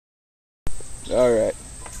Alright.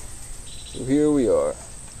 So here we are.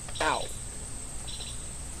 Ow!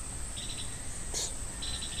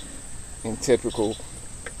 In typical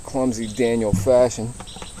clumsy Daniel fashion.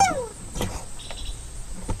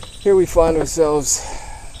 Here we find ourselves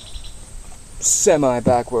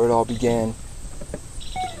semi-back where it all began.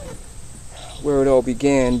 Where it all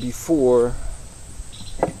began before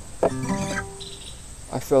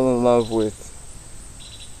I fell in love with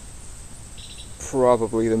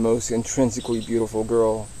probably the most intrinsically beautiful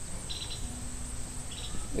girl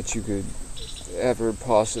that you could ever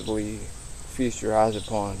possibly feast your eyes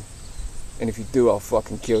upon. And if you do, I'll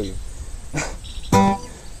fucking kill you.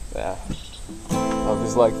 Yeah. Love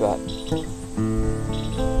is like that.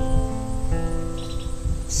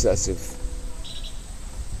 Obsessive.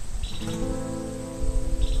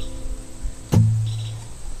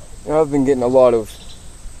 You know, I've been getting a lot of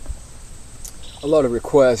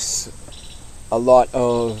requests, a lot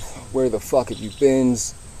of where the fuck have you been,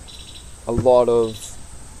 a lot of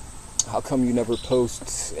how come you never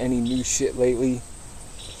post any new shit lately.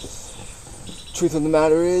 Truth of the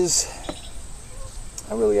matter is,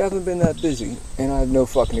 I really haven't been that busy, and I have no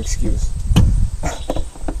fucking excuse.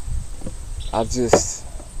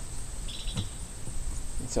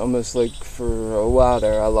 It's almost like for a while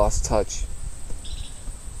there I lost touch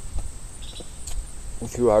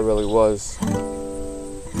with who I really was,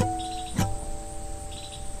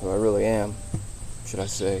 who I really am, should I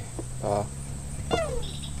say. But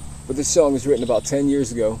this song was written about 10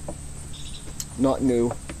 years ago, not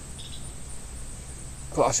new,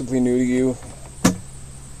 possibly new to you.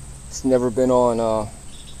 It's never been on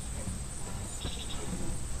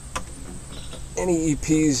any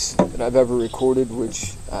EPs that I've ever recorded,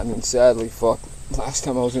 which, I mean, sadly, fuck, last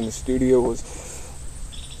time I was in the studio was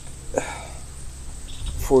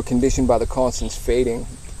for Conditioned by the Constants Fading.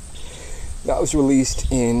 That was released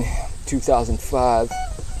in 2005.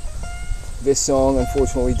 This song,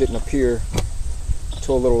 unfortunately, didn't appear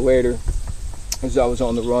until a little later, as I was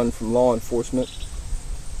on the run from law enforcement,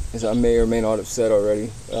 as I may or may not have said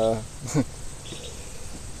already.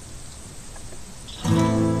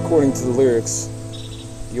 According to the lyrics,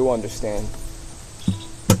 you'll understand.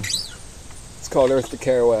 It's called To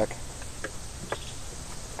Kerouac.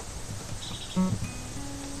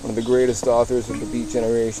 One of the greatest authors of the Beat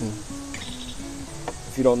Generation.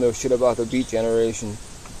 If you don't know shit about the Beat Generation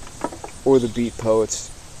or the Beat Poets,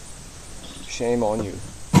 shame on you.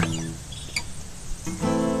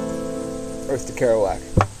 To Kerouac.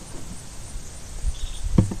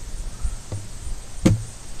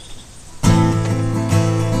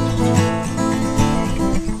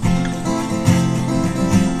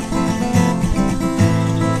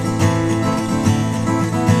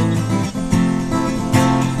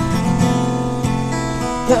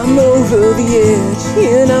 I'm over the edge,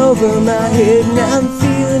 in over my head, and I'm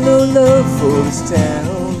feeling no love for this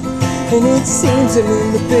town. And it seems I'm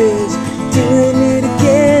in the best, doing it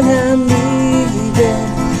again. I'm leaving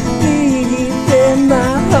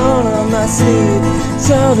my heart on my sleeve. It's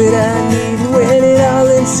all that I need, and when it all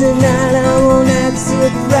ends tonight, I won't act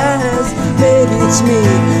surprised. Maybe it's me,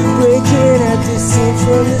 breaking out the seams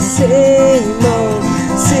from the same old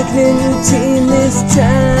sickening routine. This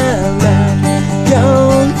time I'm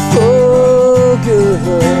gone for good.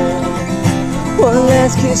 One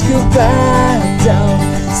last kiss goodbye. Don't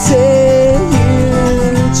say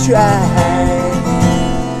you tried.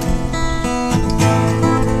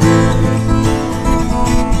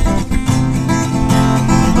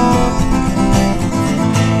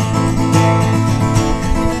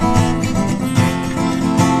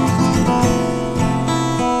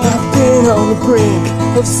 I've been on the brink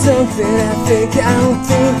of something I think I don't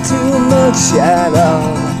think too much at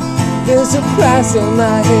all. There's a price on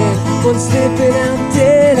my head, one slipping I'm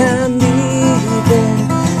dead. I'm leaving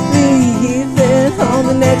on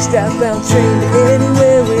the next outbound train to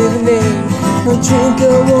anywhere with a name. A drink, a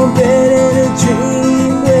warm bed, and a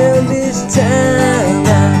dream. Well, this time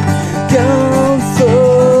I'm gone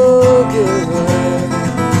for good.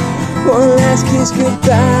 One last kiss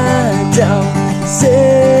goodbye. Don't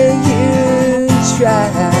say you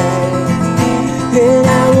tried, and I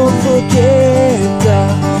won't forget the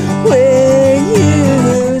way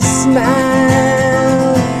you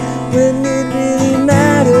smile when it really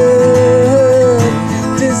mattered.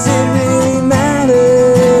 Does it really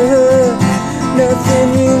matter? Nothing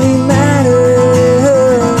really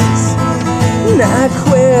matters. And I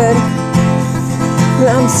quit.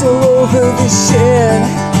 I'm so over this shit.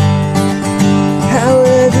 How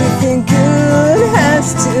everything good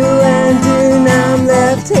has to end, and I'm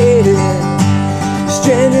left hated,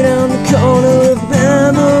 stranded on the corner of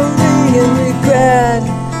memory and regret.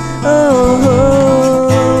 I'm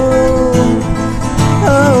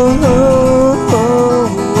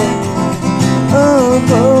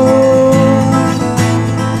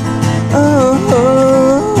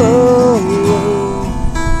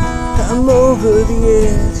over the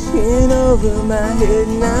edge, in over my head,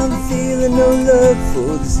 and I'm feeling no love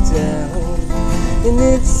for this town. And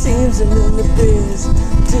it seems I'm in the biz,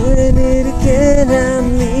 doing it again.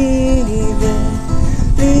 I'm leaving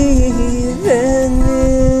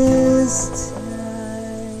this time.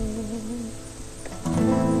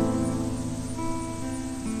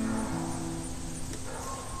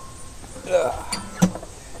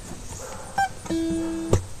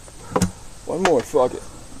 One more, fuck it.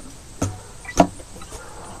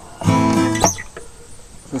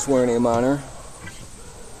 Who's wearing a minor?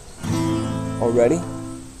 Already?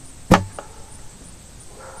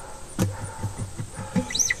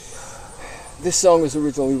 This song was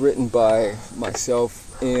originally written by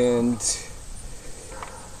myself and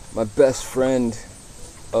my best friend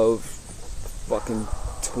of fucking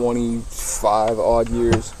 25 odd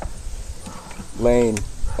years, Lane.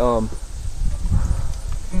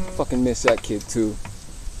 Fucking miss that kid too.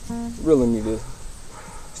 Really need to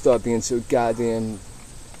stop being so goddamn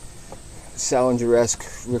Salinger-esque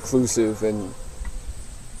reclusive and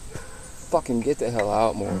fucking get the hell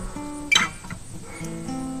out more.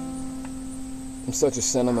 I'm such a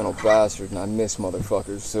sentimental bastard and I miss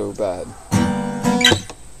motherfuckers so bad.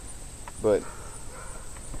 But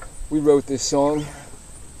we wrote this song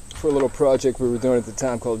for a little project we were doing at the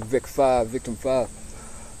time called Victim 5.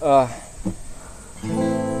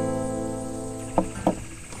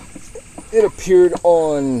 It appeared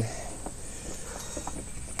on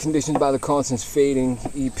Conditioned by the Constants Fading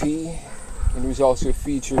EP, and it was also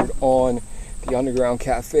featured on the Underground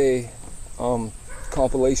Cafe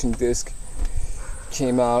compilation disc.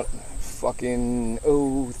 Came out fucking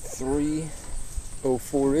 03,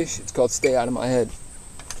 04-ish. It's called Stay Out of My Head.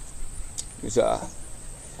 It was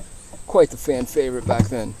quite the fan favorite back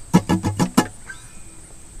then.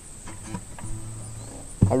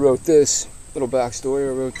 I wrote this, little backstory,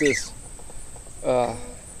 I wrote this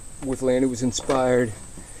with Lane. It was inspired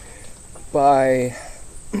by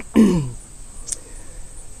I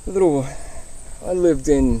lived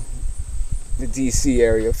in the DC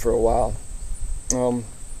area for a while.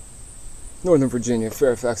 Northern Virginia,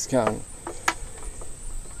 Fairfax County.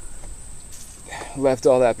 Left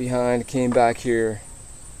all that behind, came back here,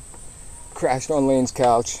 crashed on Lane's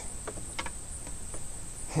couch.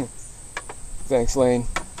 Thanks, Lane.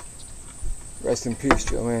 Rest in peace,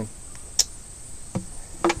 Joanne.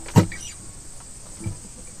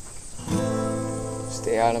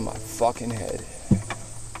 Stay out of my fucking head.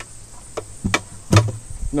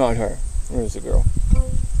 Not her. Where's the girl?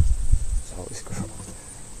 It's always a girl.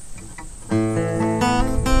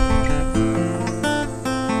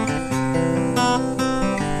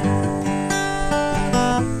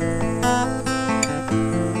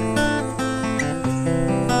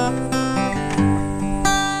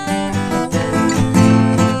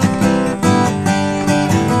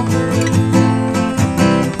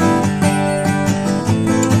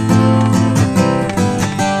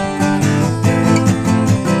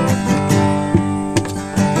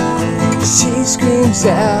 She screams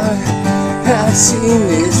out, I've seen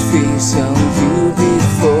this face on you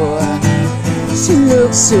before. She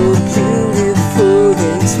looks so beautiful,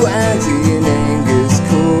 entwined in anger's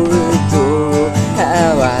corridor.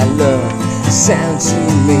 How I love the sound she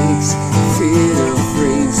makes, fit of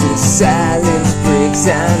phrases, silence breaks.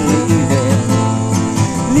 I'm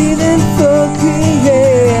leaving for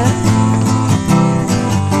PA,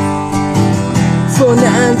 for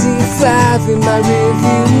 95 in my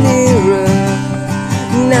rearview mirror.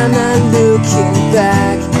 And I'm not looking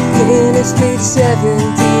back. Interstate 70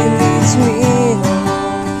 leads me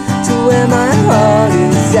home to where my heart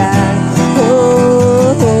is at.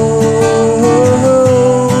 Oh, oh, oh,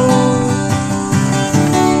 oh.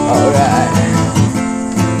 Alright.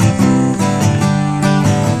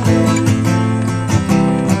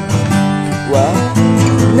 Well,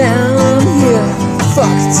 now I'm here.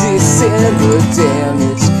 Fuck December, damn,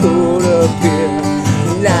 it's cold up here.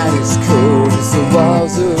 Not as cold as the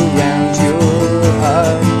walls around your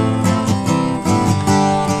heart.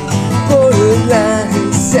 Borderline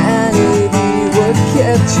insanity, what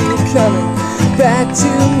kept you coming back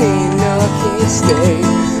to me? No, I can't stay,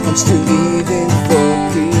 I'm still leaving for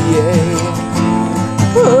PA.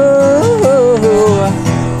 Oh,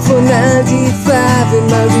 for 95 in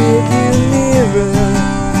my rearview mirror.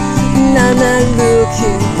 And I'm not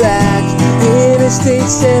looking back. Interstate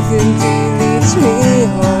 70 leads me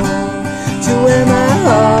home to where my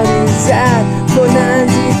heart is at. For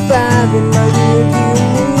 95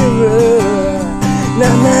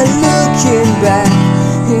 and I'm not looking back.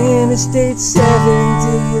 Interstate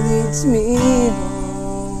 70 leads me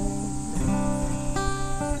home.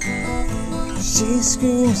 She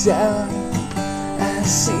screams out, I've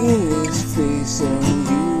seen this face on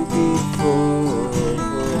you before.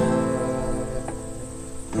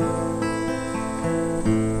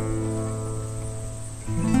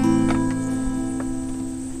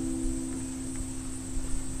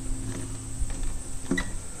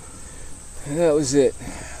 And that was it.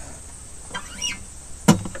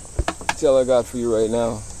 That's all I got for you right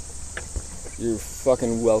now. You're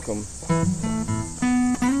fucking welcome.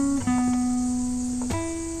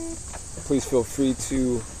 Please feel free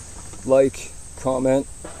to like, comment,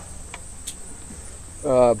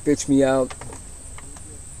 bitch me out.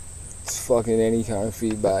 It's fucking any kind of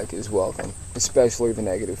feedback is welcome, especially the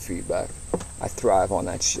negative feedback. I thrive on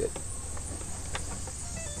that shit.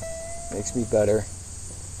 Makes me better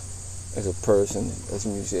as a person, as a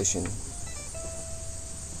musician.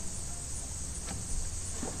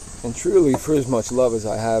 And truly, for as much love as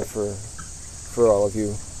I have for all of you,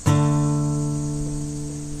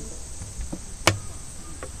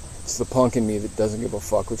 it's the punk in me that doesn't give a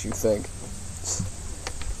fuck what you think.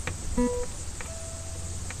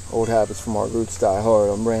 Old habits from our roots die hard.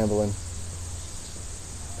 I'm rambling.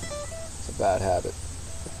 It's a bad habit.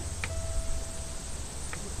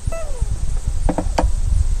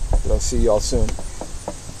 But I'll see y'all soon.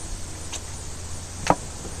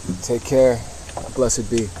 Take care. Blessed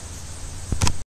be.